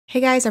Hey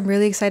guys, I'm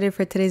really excited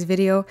for today's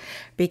video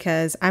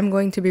because I'm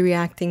going to be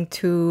reacting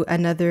to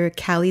another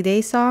Callie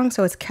Day song.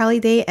 So it's Callie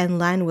Day and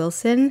Lan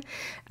Wilson.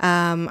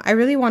 I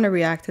really want to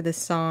react to this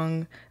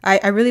song.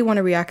 I really want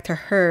to react to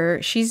her.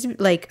 She's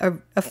like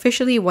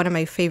officially one of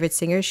my favorite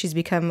singers. She's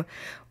become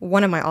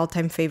one of my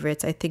all-time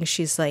favorites. I think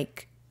to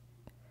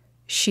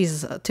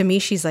me,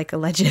 she's like a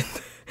legend.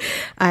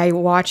 I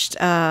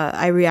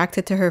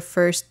reacted to her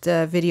first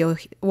video.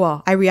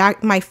 Well,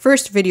 my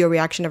first video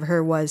reaction of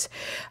her was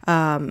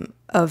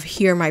of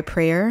Hear My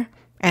Prayer,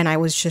 and I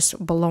was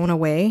just blown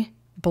away.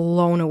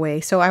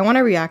 So I want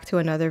to react to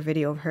another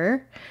video of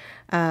her,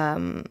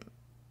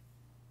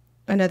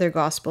 another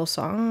gospel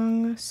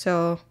song.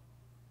 So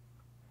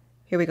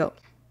here we go.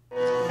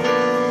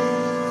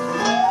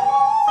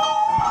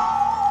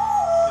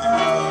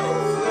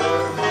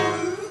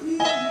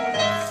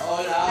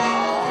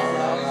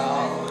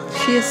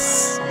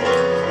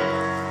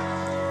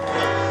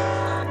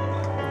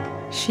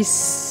 She's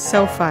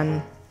so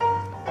fun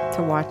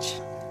to watch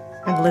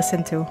and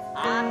listen to.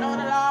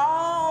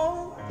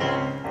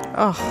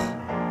 Oh.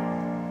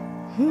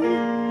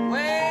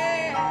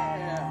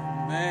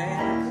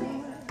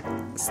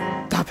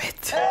 Stop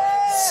it.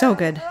 So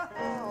good.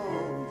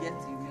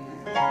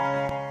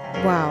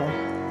 Wow.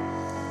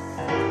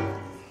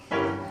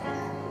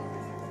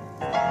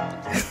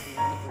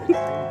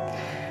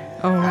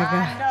 Oh my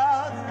God.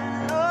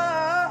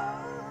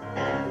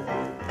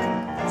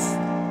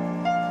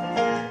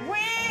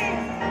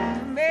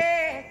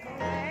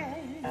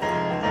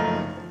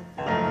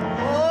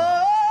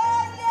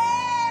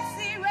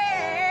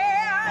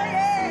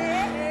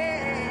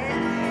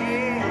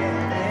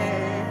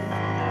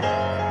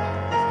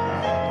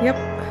 Yep.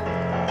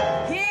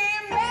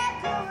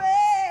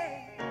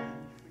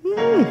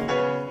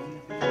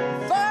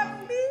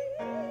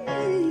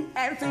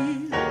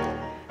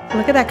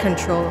 Look at that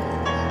control.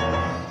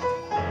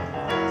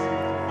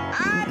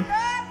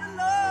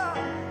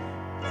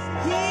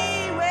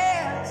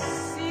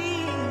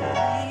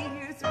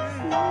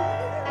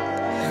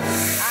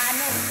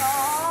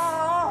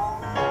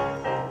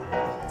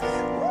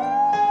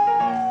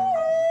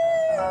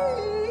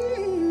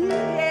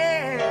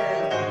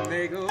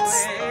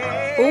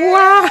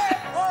 Wow!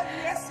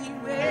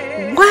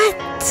 What?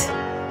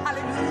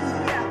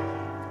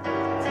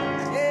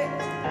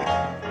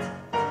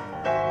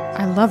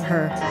 I love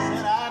her.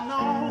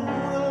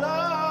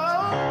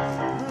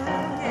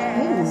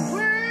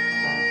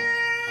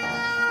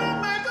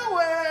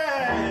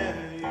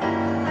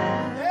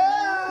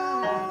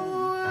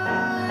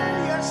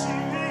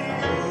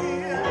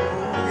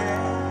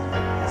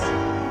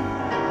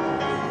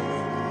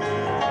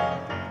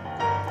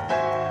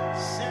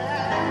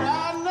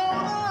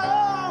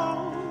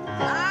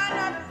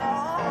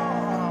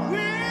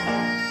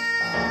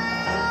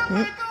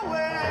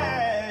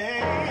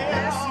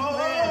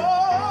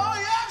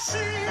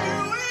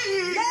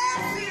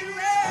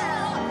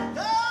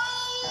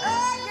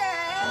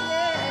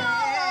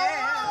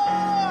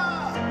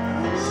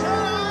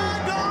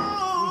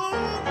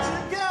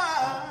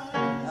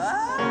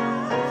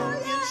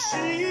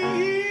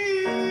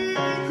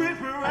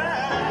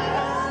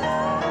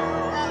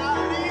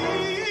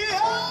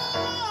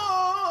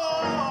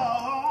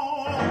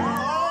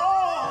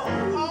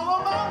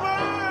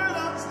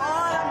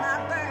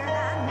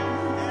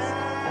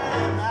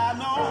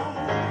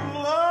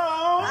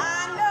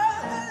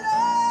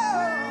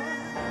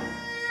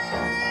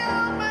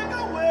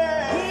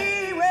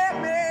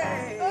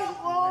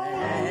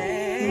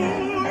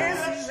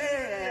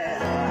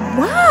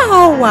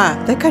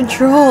 Wow, the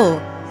control.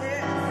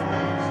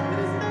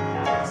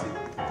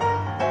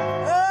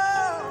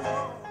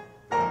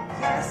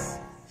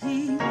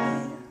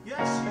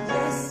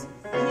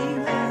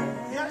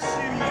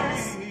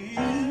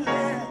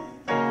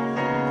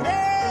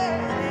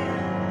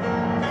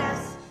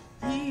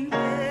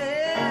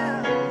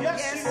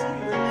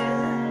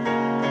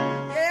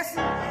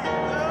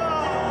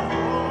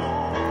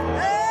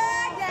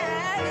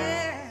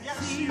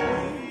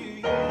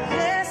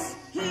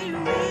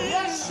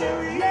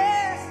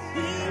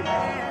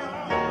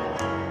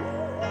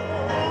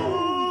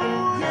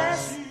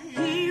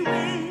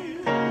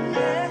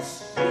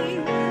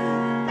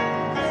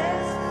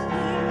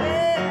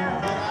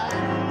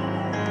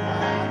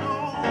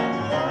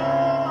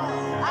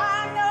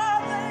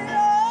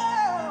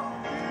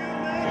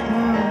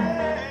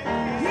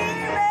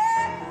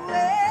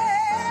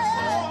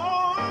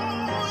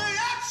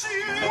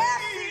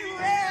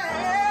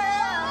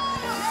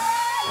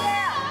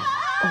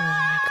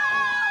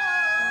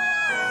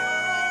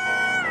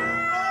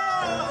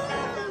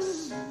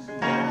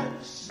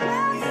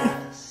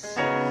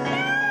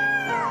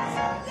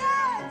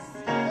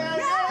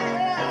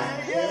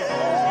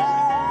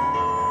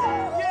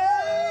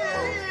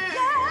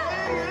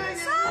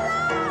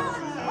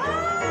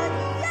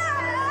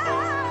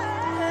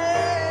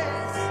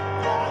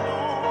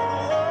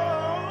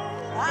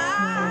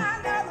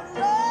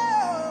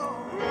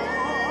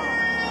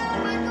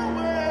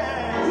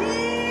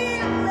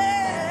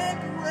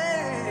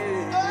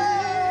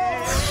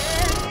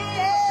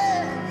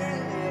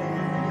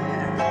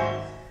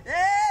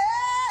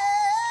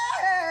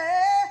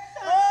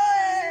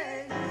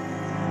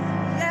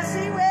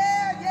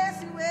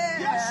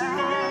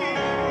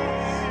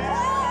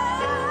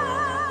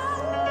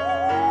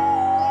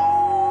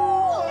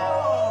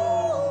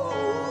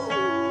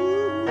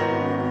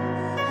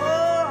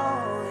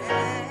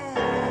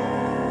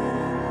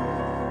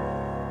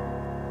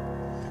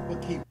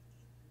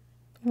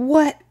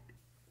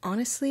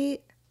 honestly,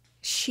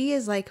 she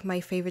is like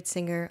my favorite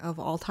singer of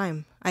all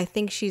time. I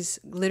think she's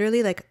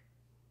literally like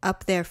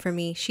up there for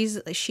me. She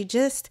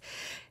just,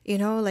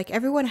 like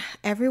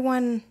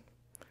everyone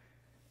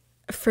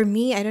for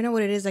me, I don't know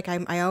what it is. Like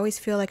I always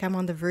feel like I'm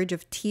on the verge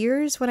of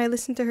tears when I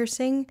listen to her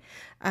sing.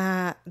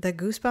 The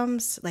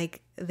goosebumps, like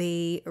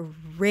they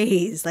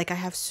raise. Like I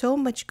have so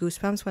much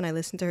goosebumps when I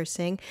listen to her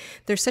sing.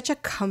 There's such a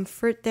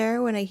comfort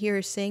there when I hear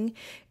her sing.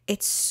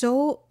 It's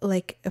so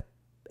like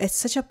it's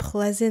such a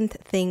pleasant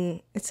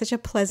thing. It's such a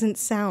pleasant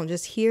sound.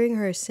 Just hearing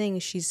her sing,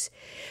 she's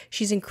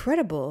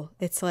incredible.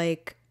 It's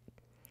like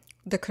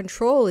the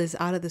control is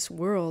out of this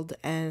world,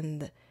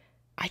 and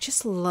I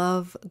just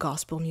love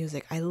gospel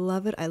music. I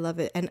love it. I love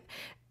it.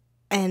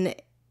 And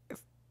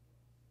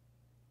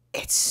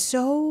it's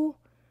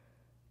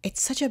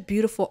such a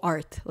beautiful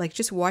art. Like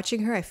just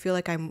watching her, I feel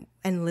like and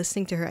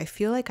listening to her, I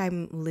feel like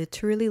I'm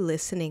literally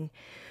listening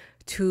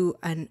to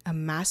a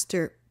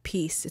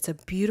masterpiece. It's a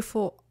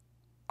beautiful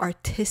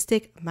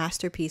artistic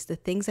masterpiece. The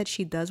things that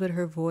she does with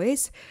her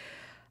voice,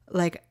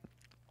 like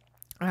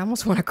I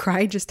almost want to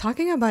cry just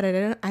talking about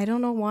it. I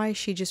don't know why.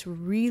 She just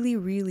really,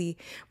 really,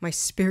 my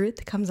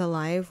spirit comes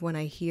alive when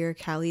I hear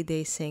Callie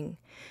Day sing.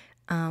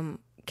 Can't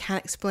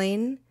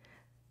explain.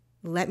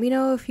 Let me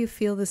know if you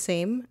feel the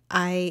same.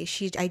 I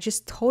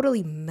just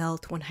totally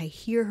melt when I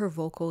hear her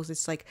vocals.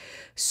 It's like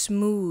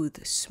smooth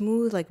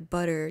like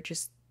butter.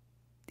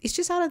 It's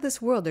just out of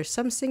this world. There's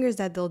some singers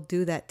that they'll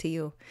do that to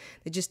you.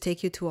 They just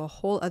take you to a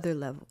whole other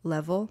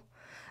level.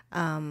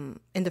 In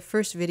the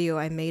first video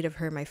I made of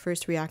her, my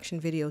first reaction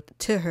video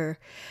to her,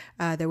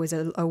 there was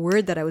a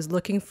word that I was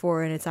looking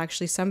for, and it's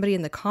actually somebody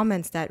in the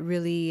comments that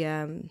really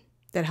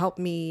that helped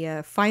me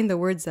find the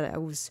words that I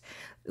was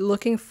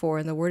looking for,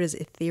 and the word is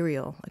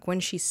ethereal. Like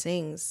when she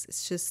sings,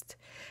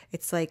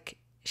 it's like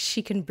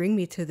she can bring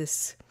me to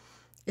this.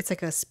 It's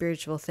like a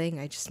spiritual thing.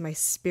 My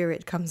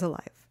spirit comes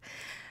alive.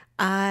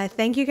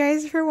 Thank you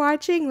guys for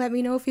watching. Let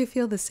me know if you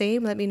feel the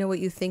same. Let me know what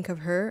you think of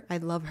her. I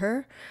love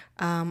her.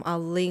 I'll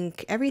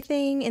link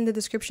everything in the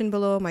description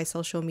below, my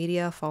social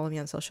media. Follow me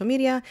on social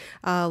media.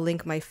 I'll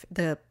link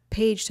the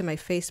page to my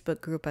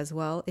Facebook group as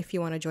well if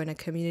you want to join a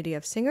community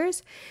of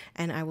singers.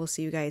 And I will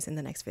see you guys in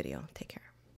the next video. Take care.